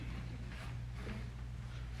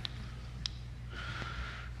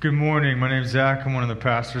Good morning. My name is Zach. I'm one of the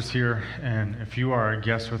pastors here, and if you are a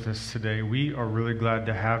guest with us today, we are really glad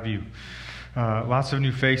to have you. Lots of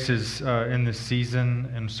new faces in this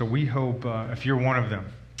season, and so we hope if you're one of them,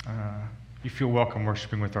 you feel welcome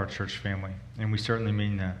worshiping with our church family, and we certainly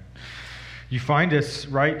mean that. You find us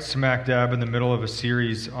right smack dab in the middle of a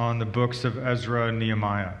series on the books of Ezra and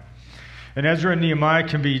Nehemiah. And Ezra and Nehemiah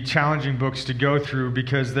can be challenging books to go through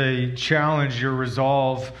because they challenge your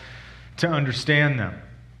resolve to understand them.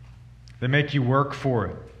 They make you work for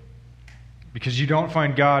it because you don't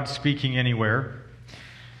find God speaking anywhere.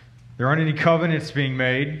 There aren't any covenants being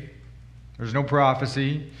made. There's no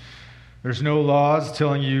prophecy. There's no laws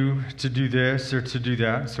telling you to do this or to do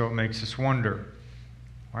that. So it makes us wonder,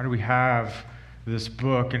 why do we have this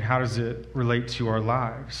book and how does it relate to our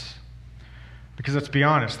lives? Because let's be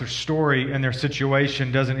honest, their story and their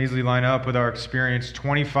situation doesn't easily line up with our experience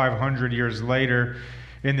 2,500 years later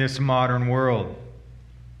in this modern world.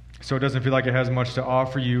 So it doesn't feel like it has much to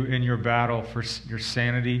offer you in your battle for your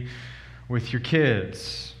sanity with your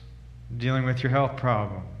kids, dealing with your health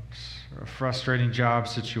problems, or a frustrating job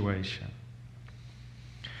situation.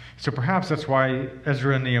 So perhaps that's why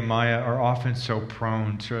Ezra and Nehemiah are often so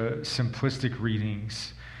prone to simplistic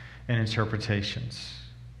readings and interpretations.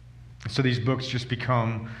 So these books just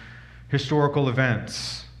become historical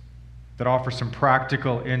events that offer some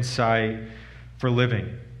practical insight for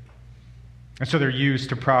living. And so they're used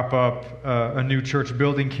to prop up a new church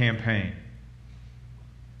building campaign.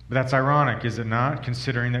 But that's ironic, is it not?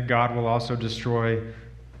 Considering that God will also destroy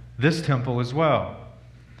this temple as well.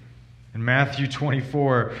 In Matthew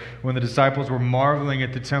 24, when the disciples were marveling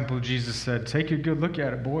at the temple, Jesus said, "Take a good look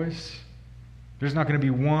at it, boys. There's not going to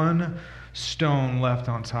be one stone left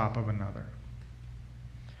on top of another."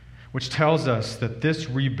 Which tells us that this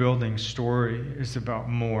rebuilding story is about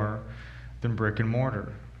more than brick and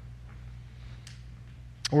mortar.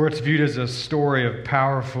 Or it's viewed as a story of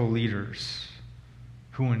powerful leaders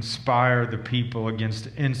who inspire the people against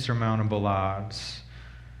insurmountable odds.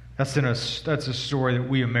 That's a story that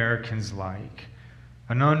we Americans like.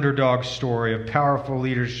 An underdog story of powerful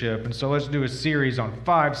leadership. And so let's do a series on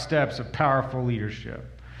 5 steps of powerful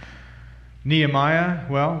leadership. Nehemiah,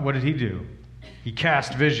 well, what did he do? He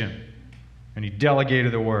cast vision and he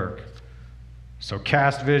delegated the work. So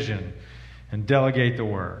cast vision and delegate the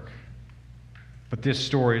work. But this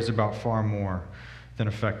story is about far more than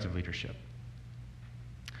effective leadership.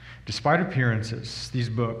 Despite appearances, these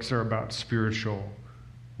books are about spiritual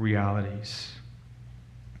realities.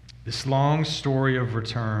 This long story of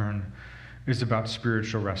return is about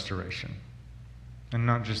spiritual restoration. And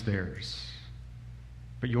not just theirs,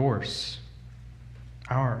 but yours,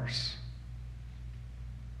 ours.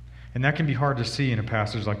 And that can be hard to see in a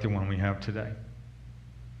passage like the one we have today.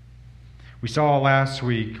 We saw last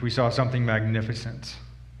week, we saw something magnificent.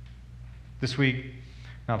 This week,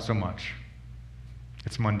 not so much.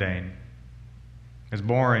 It's mundane. It's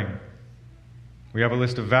boring. We have a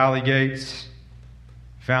list of valley gates,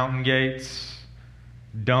 fountain gates,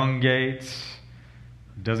 dung gates.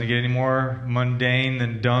 It doesn't get any more mundane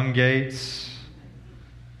than dung gates.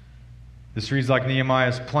 This reads like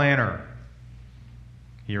Nehemiah's planner.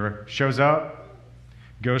 He shows up,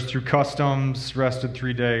 goes through customs, rested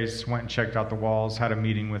 3 days, went and checked out the walls, had a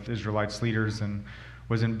meeting with Israelites leaders, and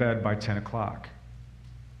was in bed by 10 o'clock.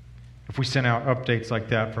 If we sent out updates like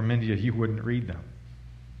that from India, you wouldn't read them.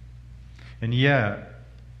 And yet,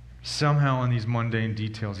 somehow in these mundane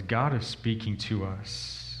details, God is speaking to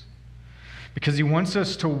us. Because he wants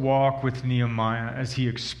us to walk with Nehemiah as he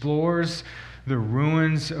explores the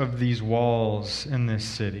ruins of these walls in this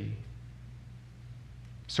city.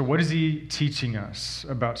 So what is he teaching us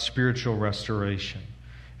about spiritual restoration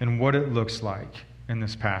and what it looks like in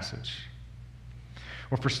this passage?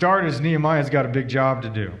 Well, for starters, Nehemiah's got a big job to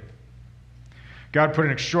do. God put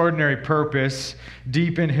an extraordinary purpose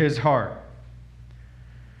deep in his heart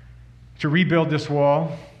to rebuild this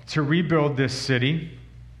wall, to rebuild this city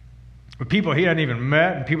with people he hadn't even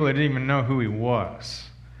met and people that didn't even know who he was.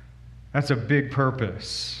 That's a big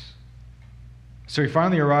purpose. So he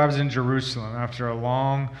finally arrives in Jerusalem after a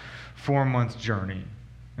long 4-month journey.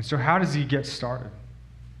 And so how does he get started?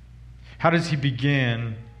 How does he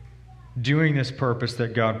begin doing this purpose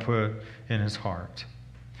that God put in his heart?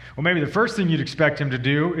 Well, maybe the first thing you'd expect him to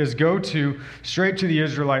do is go straight to the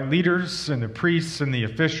Israelite leaders and the priests and the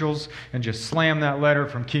officials and just slam that letter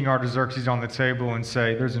from King Artaxerxes on the table and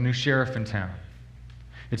say, "There's a new sheriff in town.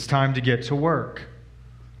 It's time to get to work."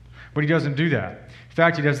 But he doesn't do that. In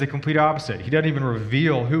fact, he does the complete opposite. He doesn't even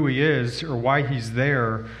reveal who he is or why he's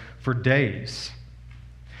there for days.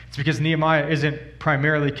 It's because Nehemiah isn't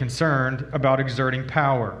primarily concerned about exerting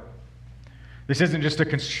power. This isn't just a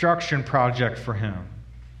construction project for him.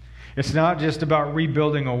 It's not just about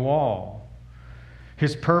rebuilding a wall.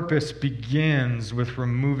 His purpose begins with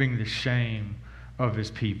removing the shame of his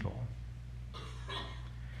people.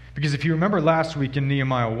 Because if you remember last week in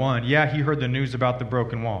Nehemiah 1, yeah, he heard the news about the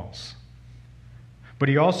broken walls. But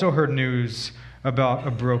he also heard news about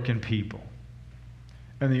a broken people.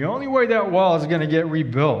 And the only way that wall is going to get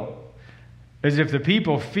rebuilt is if the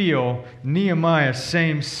people feel Nehemiah's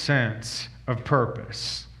same sense of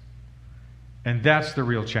purpose. And that's the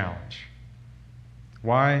real challenge.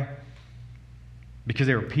 Why? Because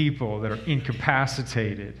there are people that are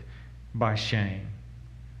incapacitated by shame.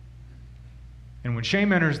 And when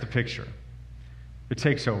shame enters the picture, it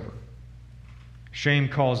takes over. Shame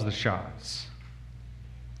calls the shots.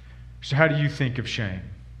 So how do you think of shame?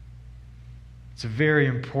 It's a very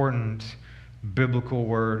important biblical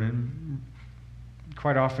word, and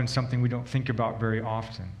quite often something we don't think about very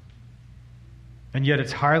often. And yet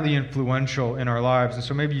it's highly influential in our lives. And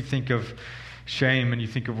so maybe you think of shame and you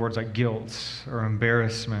think of words like guilt or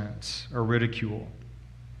embarrassment or ridicule.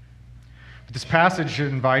 But this passage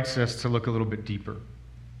invites us to look a little bit deeper,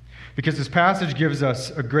 because this passage gives us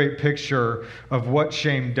a great picture of what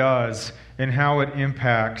shame does and how it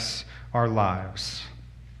impacts our lives.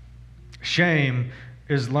 Shame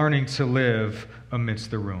is learning to live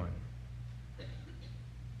amidst the ruin.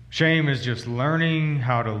 Shame is just learning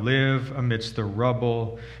how to live amidst the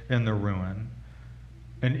rubble and the ruin.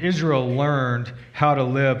 And Israel learned how to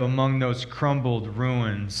live among those crumbled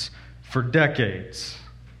ruins for decades.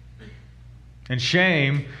 And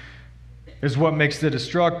shame is what makes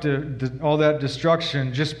all that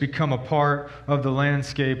destruction just become a part of the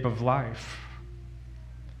landscape of life.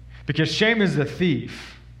 Because shame is a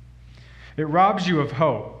thief. It robs you of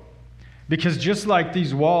hope. Because just like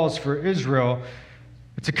these walls for Israel,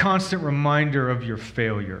 it's a constant reminder of your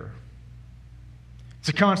failure. It's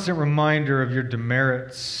a constant reminder of your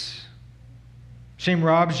demerits. Shame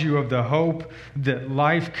robs you of the hope that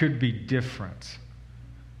life could be different.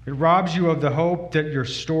 It robs you of the hope that your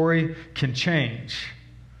story can change.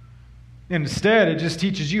 Instead, it just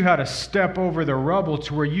teaches you how to step over the rubble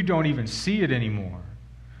to where you don't even see it anymore.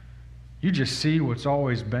 You just see what's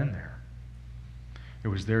always been there. It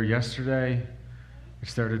was there yesterday.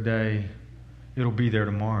 It's there today. It'll be there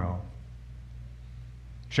tomorrow.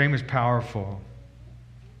 Shame is powerful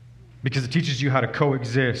because it teaches you how to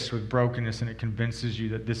coexist with brokenness, and it convinces you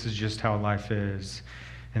that this is just how life is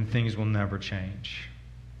and things will never change.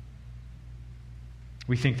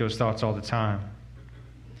 We think those thoughts all the time.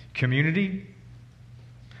 Community?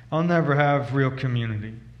 I'll never have real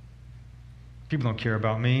community. People don't care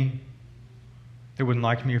about me. They wouldn't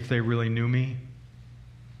like me if they really knew me.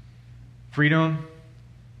 Freedom?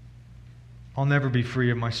 I'll never be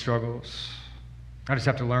free of my struggles. I just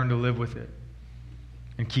have to learn to live with it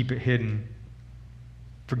and keep it hidden.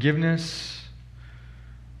 Forgiveness?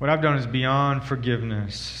 What I've done is beyond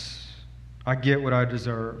forgiveness. I get what I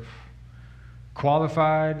deserve.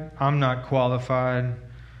 Qualified? I'm not qualified.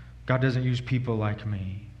 God doesn't use people like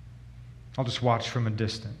me. I'll just watch from a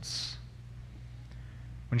distance.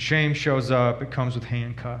 When shame shows up, it comes with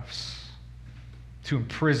handcuffs to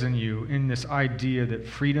imprison you in this idea that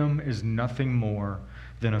freedom is nothing more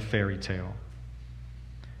than a fairy tale.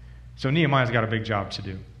 So Nehemiah's got a big job to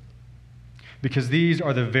do, because these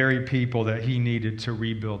are the very people that he needed to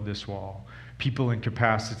rebuild this wall, people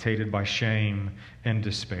incapacitated by shame and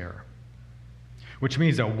despair. Which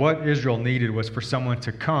means that what Israel needed was for someone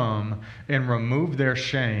to come and remove their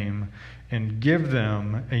shame and give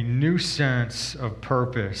them a new sense of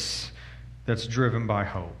purpose that's driven by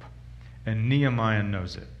hope. And Nehemiah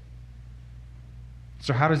knows it.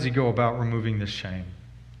 So how does he go about removing this shame?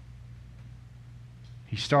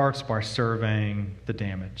 He starts by surveying the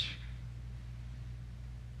damage.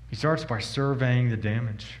 He starts by surveying the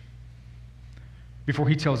damage before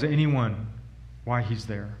he tells anyone why he's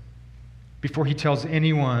there. Before he tells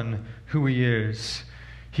anyone who he is,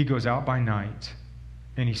 he goes out by night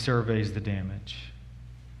and he surveys the damage.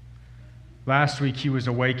 Last week, he was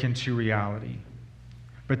awakened to reality.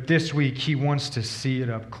 But this week, he wants to see it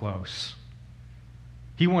up close.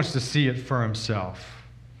 He wants to see it for himself.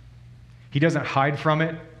 He doesn't hide from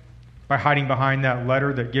it by hiding behind that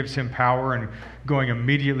letter that gives him power and going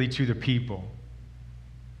immediately to the people.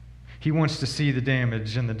 He wants to see the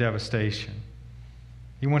damage and the devastation.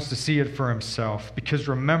 He wants to see it for himself, because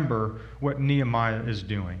remember what Nehemiah is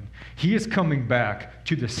doing. He is coming back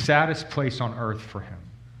to the saddest place on earth for him.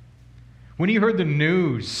 When he heard the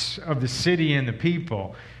news of the city and the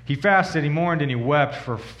people, he fasted, he mourned, and he wept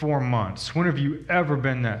for 4 months. When have you ever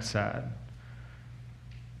been that sad?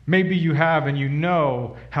 Maybe you have, and you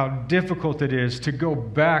know how difficult it is to go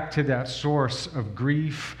back to that source of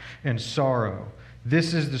grief and sorrow.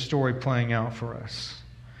 This is the story playing out for us.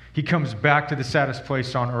 He comes back to the saddest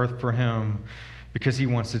place on earth for him because he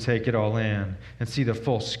wants to take it all in and see the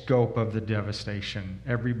full scope of the devastation.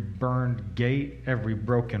 Every burned gate, every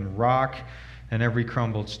broken rock, and every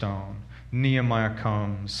crumbled stone. Nehemiah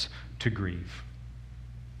comes to grieve.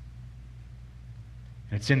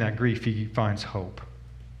 And it's in that grief he finds hope.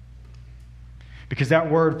 Because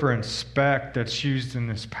that word for inspect that's used in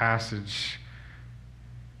this passage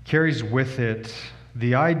carries with it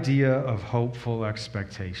the idea of hopeful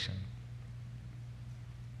expectation.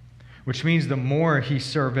 Which means the more he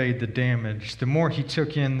surveyed the damage, the more he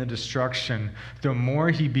took in the destruction, the more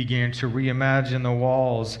he began to reimagine the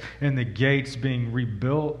walls and the gates being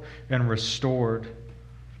rebuilt and restored.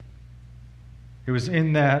 It was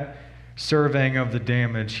in that surveying of the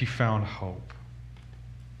damage he found hope.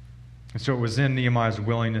 And so it was in Nehemiah's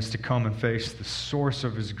willingness to come and face the source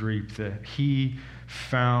of his grief that he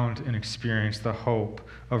found and experienced the hope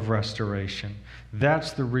of restoration.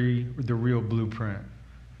 That's the real blueprint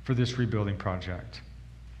for this rebuilding project.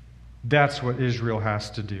 That's what Israel has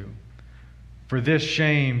to do. For this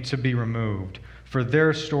shame to be removed, for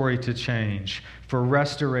their story to change, for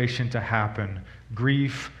restoration to happen,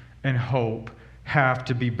 grief and hope have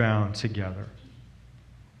to be bound together.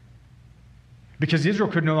 Because Israel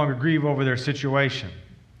could no longer grieve over their situation.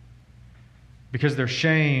 Because their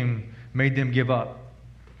shame made them give up.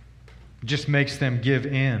 It just makes them give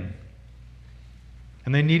in.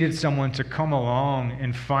 And they needed someone to come along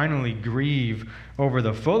and finally grieve over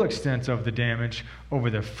the full extent of the damage, over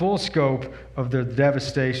the full scope of their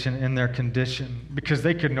devastation and their condition, because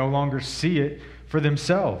they could no longer see it for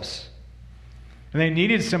themselves. And they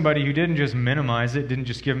needed somebody who didn't just minimize it, didn't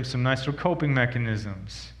just give them some nice little coping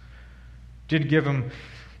mechanisms, didn't give them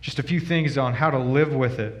just a few things on how to live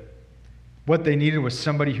with it. What they needed was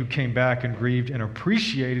somebody who came back and grieved and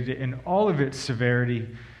appreciated it in all of its severity,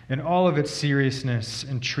 in all of its seriousness,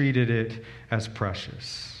 and treated it as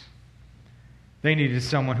precious. They needed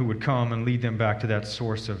someone who would come and lead them back to that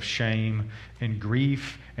source of shame and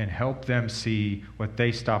grief and help them see what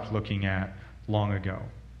they stopped looking at long ago.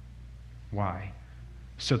 Why?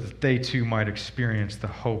 So that they too might experience the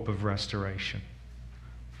hope of restoration.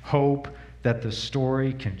 Hope that the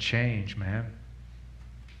story can change, man.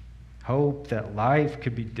 Hope that life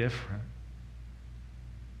could be different.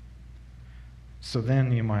 So then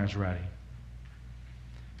Nehemiah's ready.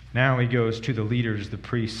 Now he goes to the leaders, the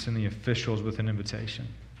priests, and the officials with an invitation.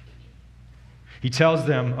 He tells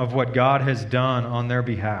them of what God has done on their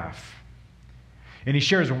behalf. And he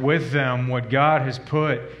shares with them what God has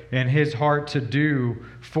put in his heart to do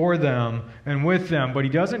for them and with them. But he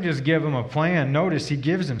doesn't just give them a plan. Notice he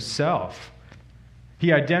gives himself.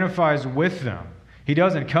 He identifies with them. He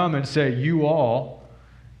doesn't come and say, you all.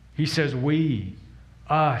 He says, we,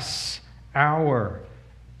 us, our.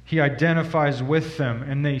 He identifies with them,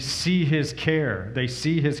 and they see his care. They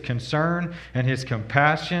see his concern and his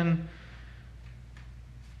compassion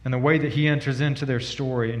and the way that he enters into their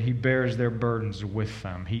story and he bears their burdens with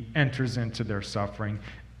them. He enters into their suffering,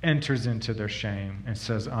 enters into their shame, and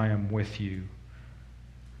says, I am with you.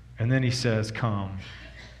 And then he says, come,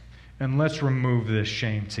 and let's remove this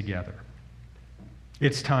shame together.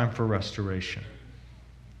 It's time for restoration.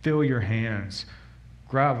 Fill your hands,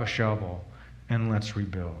 grab a shovel, and let's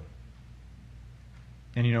rebuild.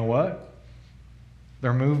 And you know what?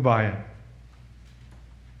 They're moved by it.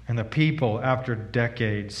 And the people, after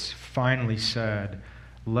decades, finally said,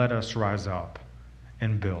 let us rise up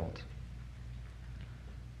and build.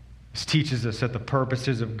 This teaches us that the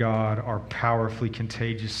purposes of God are powerfully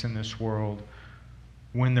contagious in this world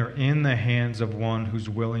when they're in the hands of one who's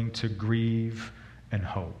willing to grieve and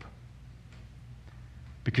hope.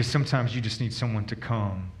 Because sometimes you just need someone to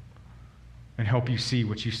come and help you see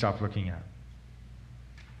what you stopped looking at.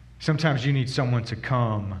 Sometimes you need someone to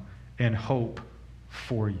come and hope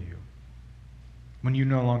for you when you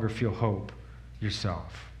no longer feel hope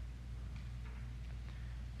yourself.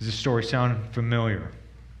 Does this story sound familiar?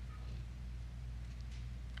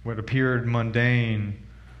 What appeared mundane,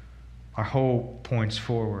 our hope points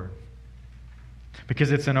forward.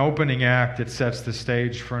 Because it's an opening act that sets the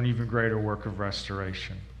stage for an even greater work of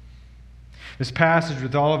restoration. This passage,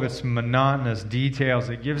 with all of its monotonous details,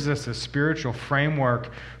 it gives us a spiritual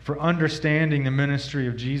framework for understanding the ministry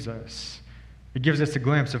of Jesus. It gives us a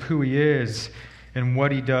glimpse of who he is and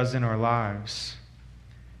what he does in our lives.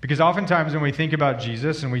 Because oftentimes when we think about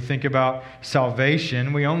Jesus and we think about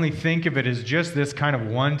salvation, we only think of it as just this kind of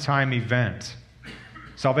one-time event.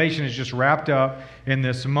 Salvation is just wrapped up in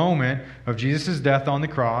this moment of Jesus' death on the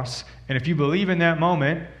cross. And if you believe in that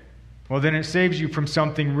moment, well, then it saves you from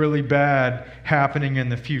something really bad happening in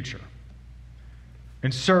the future.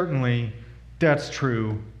 And certainly, that's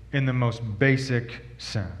true in the most basic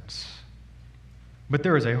sense. But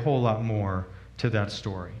there is a whole lot more to that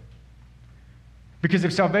story. Because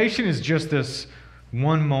if salvation is just this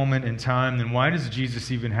one moment in time, then why does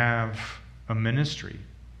Jesus even have a ministry?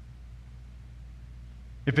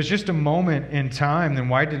 If it's just a moment in time, then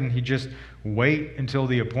why didn't he just wait until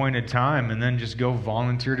the appointed time and then just go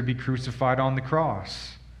volunteer to be crucified on the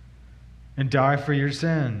cross and die for your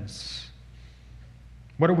sins?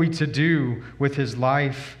 What are we to do with his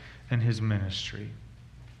life and his ministry?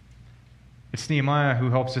 It's Nehemiah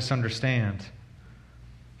who helps us understand,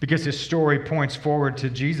 because his story points forward to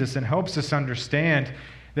Jesus and helps us understand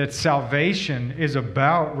that salvation is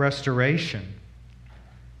about restoration.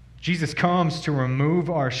 Jesus comes to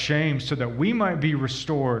remove our shame so that we might be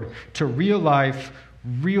restored to real life,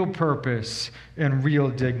 real purpose, and real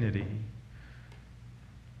dignity.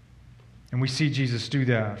 And we see Jesus do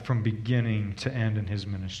that from beginning to end in his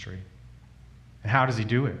ministry. And how does he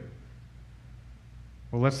do it?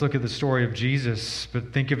 Well, let's look at the story of Jesus,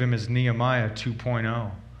 but think of him as Nehemiah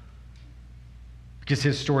 2.0. Because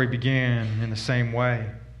his story began in the same way,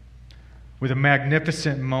 with a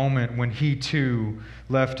magnificent moment when he too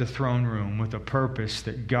left a throne room with a purpose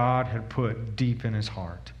that God had put deep in his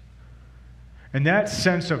heart. And that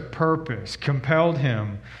sense of purpose compelled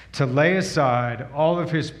him to lay aside all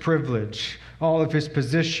of his privilege, all of his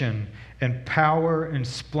position and power and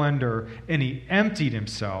splendor, and he emptied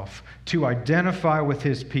himself to identify with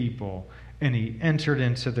his people, and he entered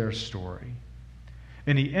into their story.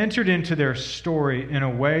 And he entered into their story in a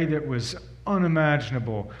way that was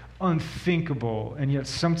unimaginable, unthinkable, and yet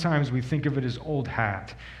sometimes we think of it as old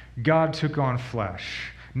hat. God took on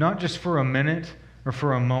flesh, not just for a minute or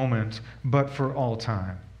for a moment, but for all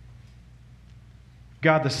time.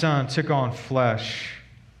 God the Son took on flesh,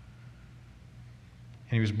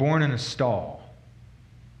 and he was born in a stall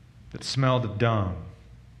that smelled of dung.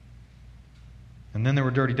 And then there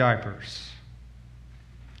were dirty diapers,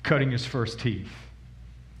 cutting his first teeth.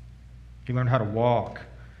 He learned how to walk.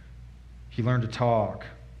 He learned to talk.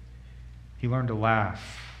 He learned to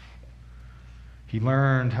laugh. He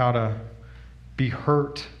learned how to be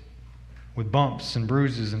hurt with bumps and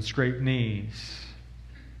bruises and scraped knees.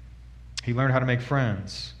 He learned how to make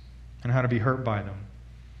friends and how to be hurt by them.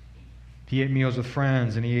 He ate meals with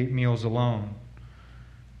friends and he ate meals alone.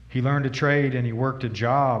 He learned to trade and he worked a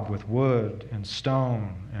job with wood and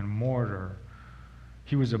stone and mortar.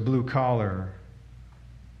 He was a blue collar.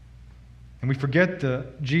 And we forget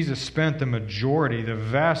that Jesus spent the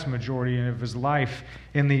vast majority of his life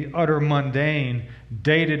in the utter mundane,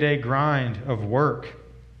 day-to-day grind of work,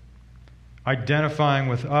 identifying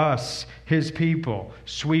with us, his people,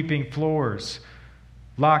 sweeping floors,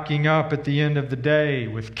 locking up at the end of the day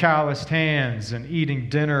with calloused hands and eating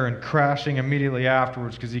dinner and crashing immediately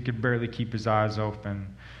afterwards because he could barely keep his eyes open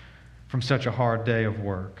from such a hard day of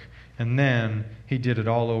work. And then he did it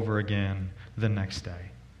all over again the next day.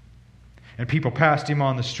 And people passed him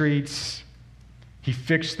on the streets. He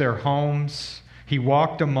fixed their homes. He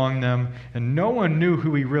walked among them, and no one knew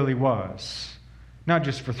who he really was. Not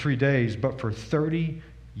just for 3 days, but for 30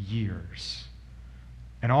 years.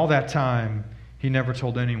 And all that time, he never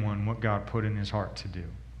told anyone what God put in his heart to do.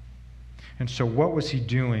 And so what was he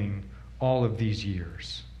doing all of these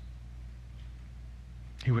years?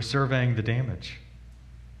 He was surveying the damage.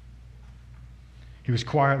 He was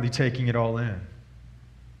quietly taking it all in.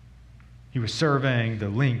 He was surveying the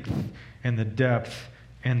length and the depth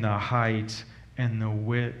and the height and the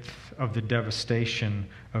width of the devastation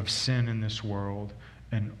of sin in this world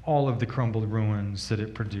and all of the crumbled ruins that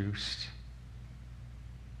it produced.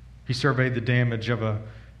 He surveyed the damage of an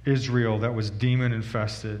Israel that was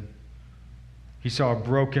demon-infested. He saw a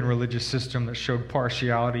broken religious system that showed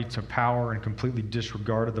partiality to power and completely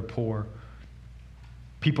disregarded the poor.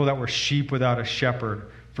 People that were sheep without a shepherd,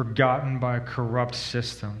 forgotten by a corrupt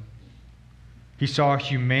system. He saw a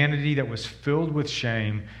humanity that was filled with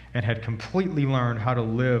shame and had completely learned how to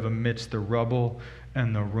live amidst the rubble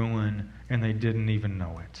and the ruin, and they didn't even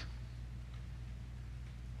know it.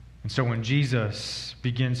 And so when Jesus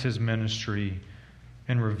begins his ministry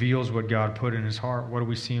and reveals what God put in his heart, what do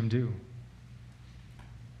we see him do?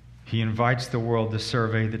 He invites the world to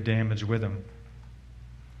survey the damage with him,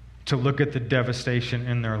 to look at the devastation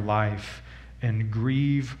in their life and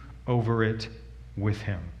grieve over it with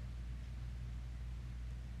him.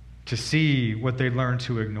 To see what they learned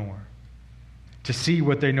to ignore, to see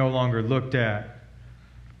what they no longer looked at,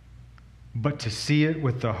 but to see it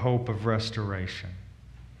with the hope of restoration.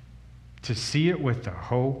 To see it with the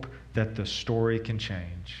hope that the story can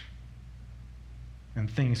change and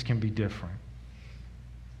things can be different.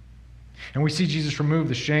 And we see Jesus remove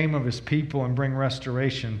the shame of his people and bring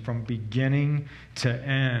restoration from beginning to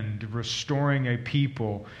end, restoring a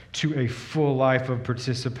people to a full life of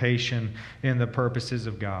participation in the purposes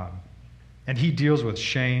of God. And he deals with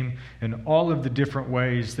shame in all of the different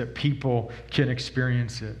ways that people can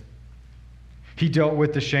experience it. He dealt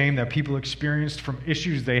with the shame that people experienced from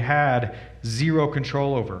issues they had zero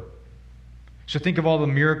control over. So think of all the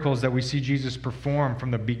miracles that we see Jesus perform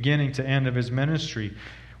from the beginning to end of his ministry.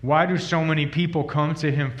 Why do so many people come to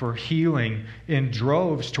him for healing in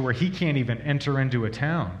droves to where he can't even enter into a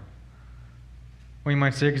town? Well, you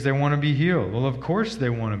might say because they want to be healed. Well, of course they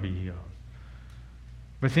want to be healed.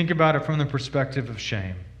 But think about it from the perspective of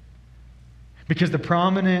shame. Because the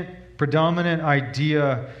predominant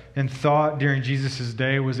idea and thought during Jesus'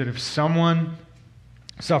 day was that if someone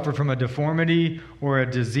suffered from a deformity or a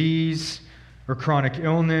disease or chronic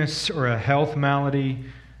illness or a health malady,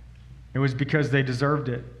 it was because they deserved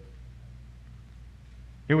it.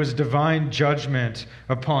 It was divine judgment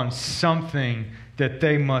upon something that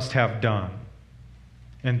they must have done,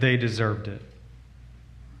 and they deserved it.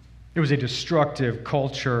 It was a destructive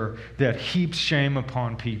culture that heaped shame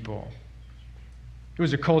upon people. It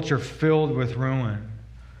was a culture filled with ruin.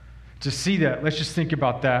 To see that, let's just think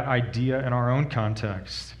about that idea in our own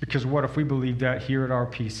context. Because what if we believe that here at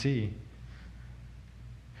RPC?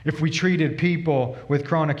 If we treated people with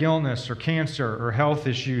chronic illness or cancer or health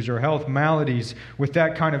issues or health maladies with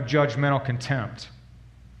that kind of judgmental contempt.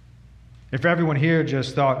 If everyone here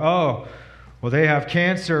just thought, oh, well, they have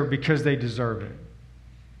cancer because they deserve it.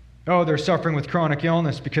 Oh, they're suffering with chronic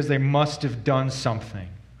illness because they must have done something.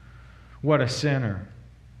 What a sinner.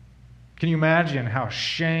 Can you imagine how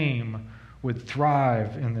shame would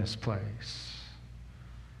thrive in this place?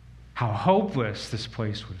 How hopeless this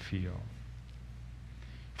place would feel.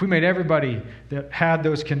 If we made everybody that had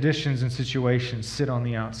those conditions and situations sit on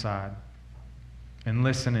the outside and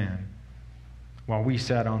listen in while we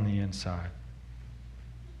sat on the inside.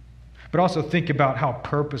 But also think about how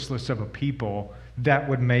purposeless of a people that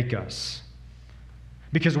would make us.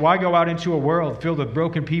 Because why go out into a world filled with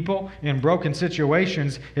broken people in broken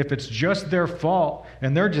situations if it's just their fault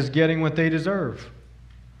and they're just getting what they deserve?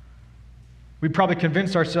 We'd probably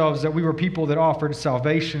convince ourselves that we were people that offered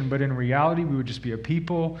salvation, but in reality, we would just be a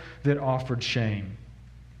people that offered shame.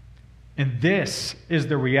 And this is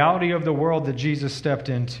the reality of the world that Jesus stepped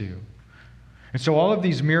into. And so all of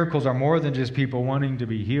these miracles are more than just people wanting to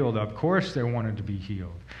be healed. Of course they wanted to be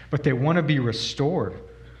healed, but they want to be restored.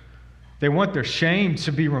 They want their shame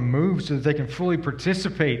to be removed so that they can fully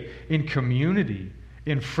participate in community,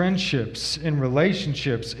 in friendships, in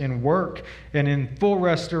relationships, in work, and in full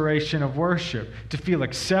restoration of worship, to feel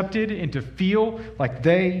accepted and to feel like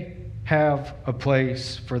they have a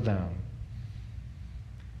place for them.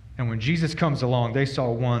 And when Jesus comes along, they saw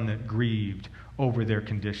one that grieved over their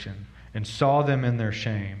condition and saw them in their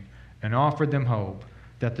shame and offered them hope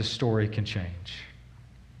that the story can change,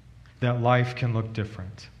 that life can look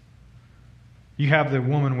different. You have the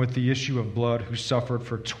woman with the issue of blood who suffered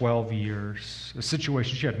for 12 years, a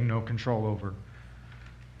situation she had no control over.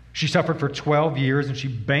 She suffered for 12 years and she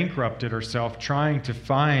bankrupted herself trying to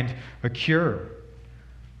find a cure.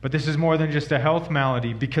 But this is more than just a health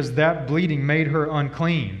malady because that bleeding made her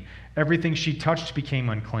unclean. Everything she touched became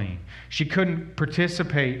unclean. She couldn't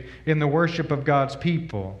participate in the worship of God's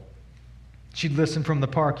people. She'd listen from the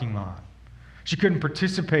parking lot. She couldn't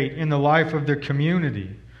participate in the life of their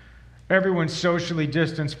community. Everyone socially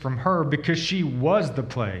distanced from her because she was the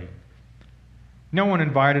plague. No one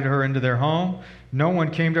invited her into their home. No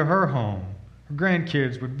one came to her home. Her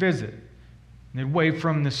grandkids would visit. And they'd wave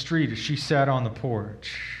from the street as she sat on the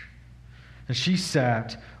porch. And she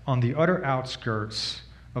sat on the utter outskirts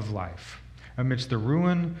of life, amidst the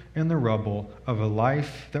ruin and the rubble of a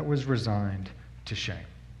life that was resigned to shame.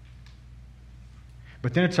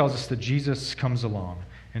 But then it tells us that Jesus comes along.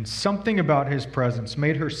 And something about his presence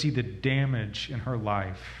made her see the damage in her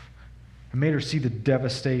life and made her see the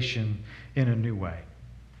devastation in a new way.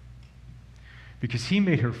 Because he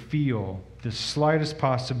made her feel the slightest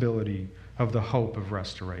possibility of the hope of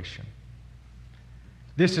restoration.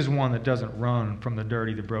 This is one that doesn't run from the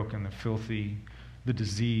dirty, the broken, the filthy, the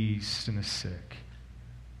diseased, and the sick.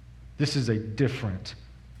 This is a different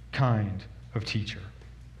kind of teacher.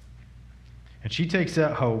 And she takes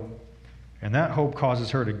that hope, and that hope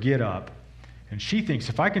causes her to get up. And she thinks,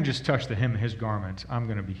 if I can just touch the hem of his garment, I'm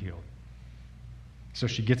going to be healed. So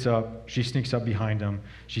she gets up, she sneaks up behind him,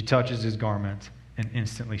 she touches his garment, and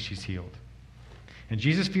instantly she's healed. And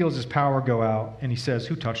Jesus feels his power go out, and he says,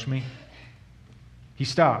 "Who touched me?" He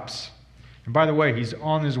stops. And by the way, he's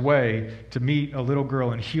on his way to meet a little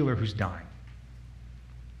girl and heal her who's dying.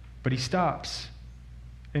 But he stops,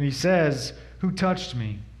 and he says, "Who touched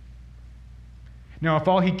me?" Now, if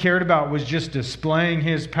all he cared about was just displaying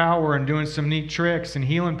his power and doing some neat tricks and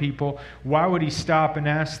healing people, why would he stop and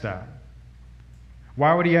ask that?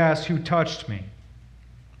 Why would he ask, "Who touched me?"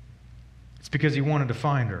 It's because he wanted to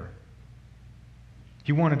find her.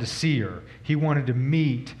 He wanted to see her. He wanted to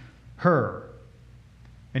meet her.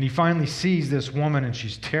 And he finally sees this woman, and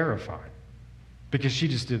she's terrified because she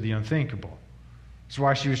just did the unthinkable. That's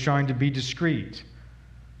why she was trying to be discreet.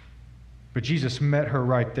 But Jesus met her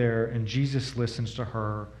right there, and Jesus listens to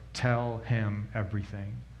her tell him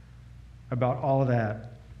everything about all of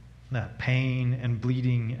that pain and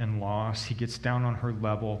bleeding and loss. He gets down on her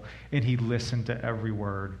level, and he listened to every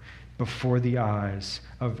word before the eyes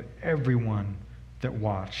of everyone that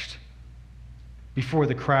watched. Before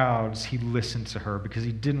the crowds, he listened to her because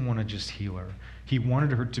he didn't want to just heal her. He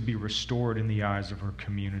wanted her to be restored in the eyes of her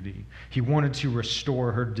community. He wanted to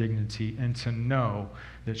restore her dignity and to know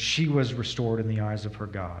that she was restored in the eyes of her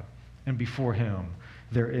God. And before him,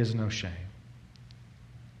 there is no shame.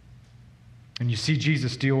 And you see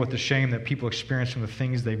Jesus deal with the shame that people experience from the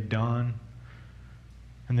things they've done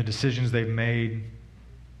and the decisions they've made.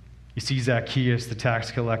 You see Zacchaeus, the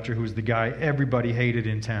tax collector, who was the guy everybody hated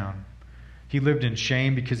in town. He lived in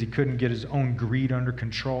shame because he couldn't get his own greed under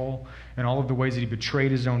control and all of the ways that he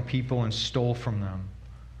betrayed his own people and stole from them.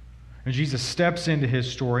 And Jesus steps into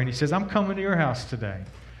his story and he says, "I'm coming to your house today.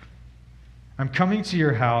 I'm coming to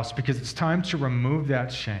your house because it's time to remove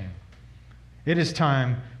that shame. It is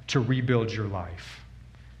time to rebuild your life."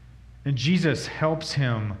 And Jesus helps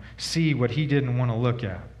him see what he didn't want to look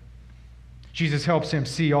at. Jesus helps him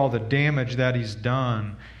see all the damage that he's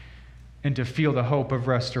done and to feel the hope of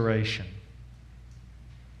restoration.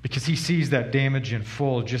 Because he sees that damage in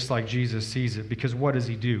full just like Jesus sees it. Because what does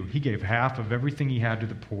he do? He gave half of everything he had to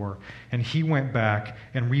the poor, and he went back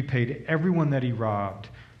and repaid everyone that he robbed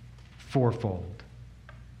fourfold.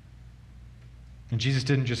 And Jesus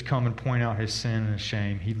didn't just come and point out his sin and his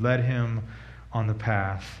shame. He led him on the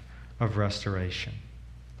path of restoration.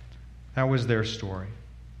 That was their story.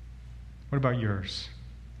 What about yours?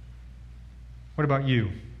 What about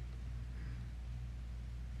you?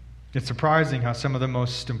 It's surprising how some of the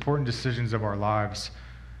most important decisions of our lives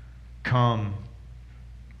come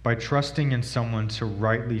by trusting in someone to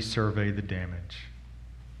rightly survey the damage.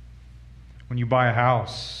 When you buy a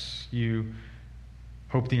house, you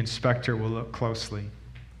hope the inspector will look closely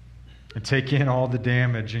and take in all the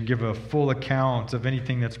damage and give a full account of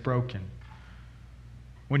anything that's broken.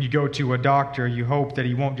 When you go to a doctor, you hope that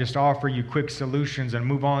he won't just offer you quick solutions and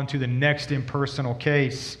move on to the next impersonal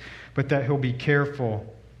case, but that he'll be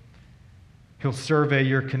careful. He'll survey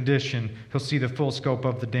your condition. He'll see the full scope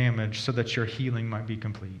of the damage so that your healing might be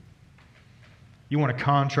complete. You want a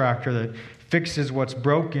contractor that fixes what's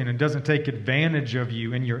broken and doesn't take advantage of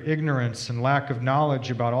you in your ignorance and lack of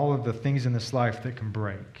knowledge about all of the things in this life that can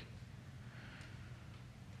break.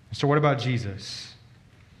 So what about Jesus?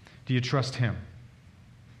 Do you trust him?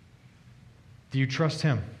 Do you trust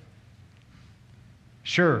him?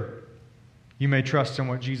 Sure, you may trust in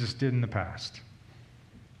what Jesus did in the past.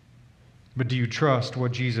 But do you trust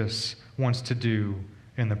what Jesus wants to do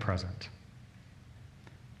in the present?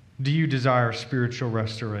 Do you desire spiritual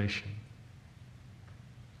restoration?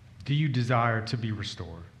 Do you desire to be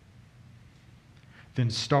restored? Then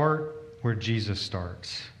start where Jesus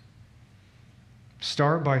starts.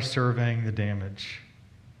 Start by surveying the damage.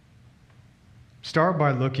 Start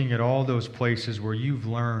by looking at all those places where you've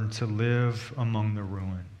learned to live among the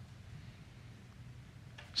ruin.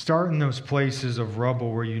 Start in those places of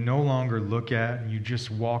rubble where you no longer look at and you just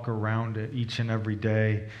walk around it each and every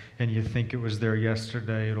day and you think it was there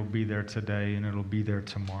yesterday, it'll be there today, and it'll be there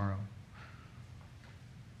tomorrow.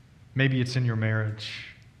 Maybe it's in your marriage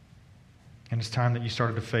and it's time that you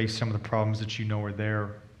started to face some of the problems that you know are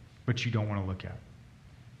there but you don't want to look at.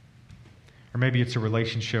 Or maybe it's a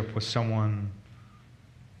relationship with someone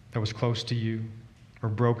that was close to you, or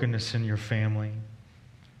brokenness in your family.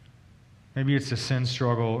 Maybe it's a sin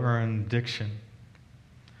struggle or an addiction.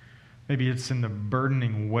 Maybe it's in the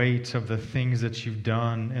burdening weight of the things that you've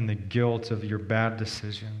done and the guilt of your bad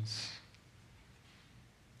decisions.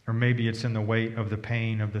 Or maybe it's in the weight of the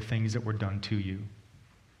pain of the things that were done to you.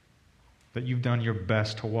 That you've done your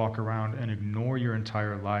best to walk around and ignore your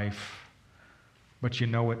entire life, but you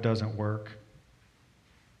know it doesn't work.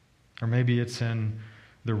 Or maybe it's in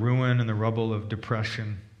the ruin and the rubble of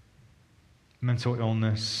depression, mental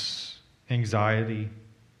illness, anxiety?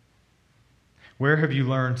 Where have you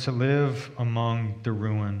learned to live among the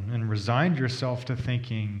ruin and resigned yourself to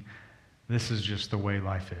thinking, this is just the way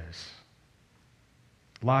life is?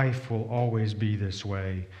 Life will always be this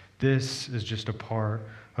way. This is just a part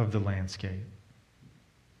of the landscape.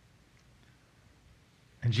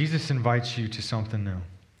 And Jesus invites you to something new.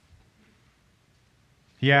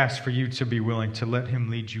 He asks for you to be willing to let him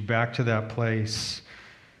lead you back to that place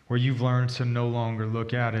where you've learned to no longer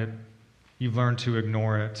look at it, you've learned to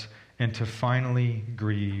ignore it, and to finally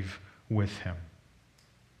grieve with him.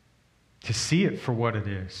 To see it for what it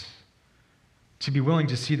is. To be willing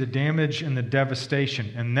to see the damage and the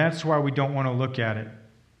devastation. And that's why we don't want to look at it.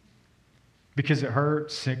 Because it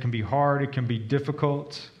hurts, it can be hard, it can be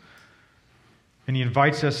difficult. And he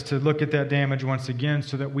invites us to look at that damage once again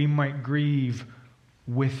so that we might grieve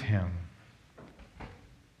with him.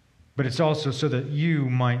 But it's also so that you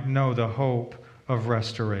might know the hope of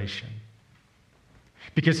restoration.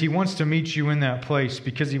 Because he wants to meet you in that place,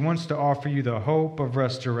 because he wants to offer you the hope of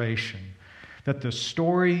restoration. That the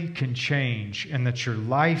story can change and that your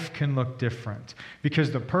life can look different.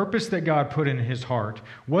 Because the purpose that God put in his heart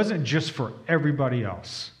wasn't just for everybody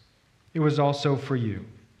else. It was also for you.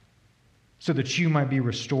 So that you might be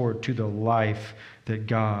restored to the life that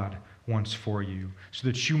God wants for you. So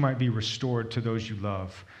that you might be restored to those you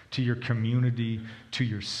love, to your community, to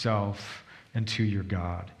yourself, and to your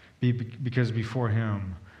God. Because before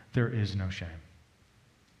him, there is no shame.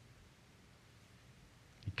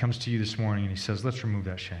 He comes to you this morning and he says, let's remove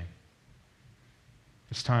that shame.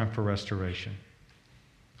 It's time for restoration.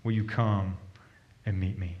 Will you come and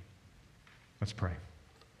meet me? Let's pray.